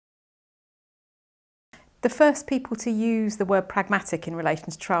The first people to use the word pragmatic in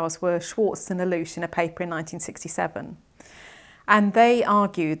relation to trials were Schwartz and Eldridge in a paper in 1967. And they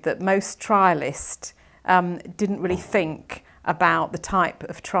argued that most trialists didn't really think about the type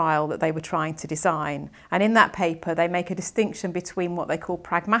of trial that they were trying to design. And in that paper, they make a distinction between what they call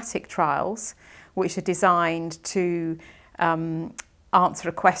pragmatic trials, which are designed to answer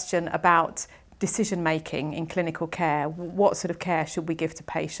a question about decision-making in clinical care. What sort of care should we give to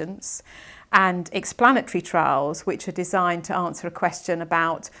patients? And explanatory trials, which are designed to answer a question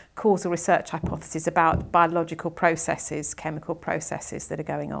about causal research hypotheses about biological processes, chemical processes that are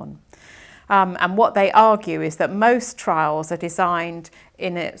going on. And what they argue is that most trials are designed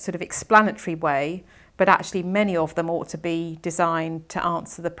in a sort of explanatory way, but actually many of them ought to be designed to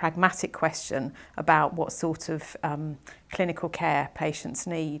answer the pragmatic question about what sort of clinical care patients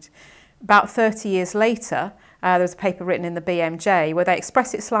need. About 30 years later, there was a paper written in the BMJ where they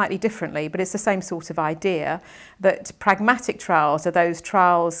express it slightly differently, but it's the same sort of idea, that pragmatic trials are those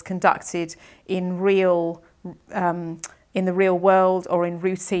trials conducted in the real world or in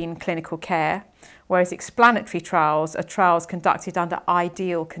routine clinical care, whereas explanatory trials are trials conducted under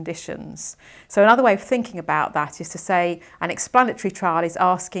ideal conditions. So another way of thinking about that is to say an explanatory trial is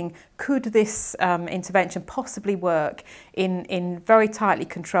asking, could this intervention possibly work in very tightly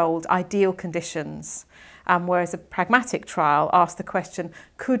controlled ideal conditions? Whereas a pragmatic trial asks the question,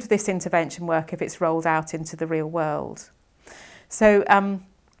 could this intervention work if it's rolled out into the real world? So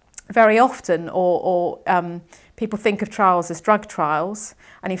very often, people think of trials as drug trials,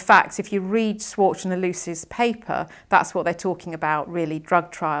 and in fact, if you read Schwartz and Eldridge's paper, that's what they're talking about, really,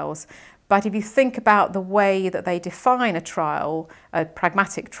 drug trials. But if you think about the way that they define a trial, a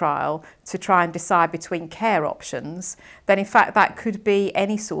pragmatic trial, to try and decide between care options, then in fact that could be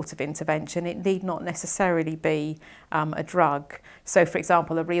any sort of intervention. It need not necessarily be a drug. So for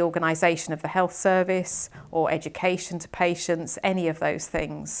example, a reorganisation of the health service or education to patients, any of those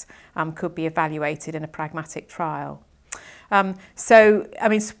things could be evaluated in a pragmatic trial.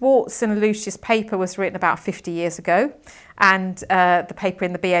 Schwartz and Eldridge's paper was written about 50 years ago, and the paper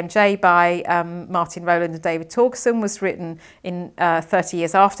in the BMJ by Martin Rowland and David Torgerson was written in 30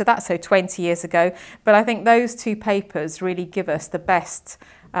 years after that, so 20 years ago. But I think those two papers really give us the best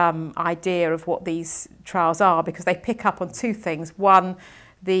idea of what these trials are, because they pick up on two things. One,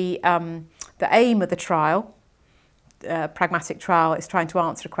 the aim of the trial. Pragmatic trial is trying to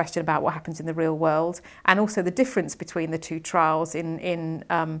answer a question about what happens in the real world, and also the difference between the two trials in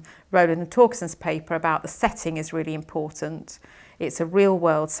Rowland and Torgerson's paper about the setting is really important. It's a real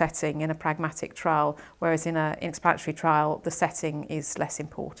world setting in a pragmatic trial, whereas in an explanatory trial the setting is less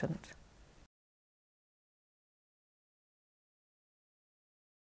important.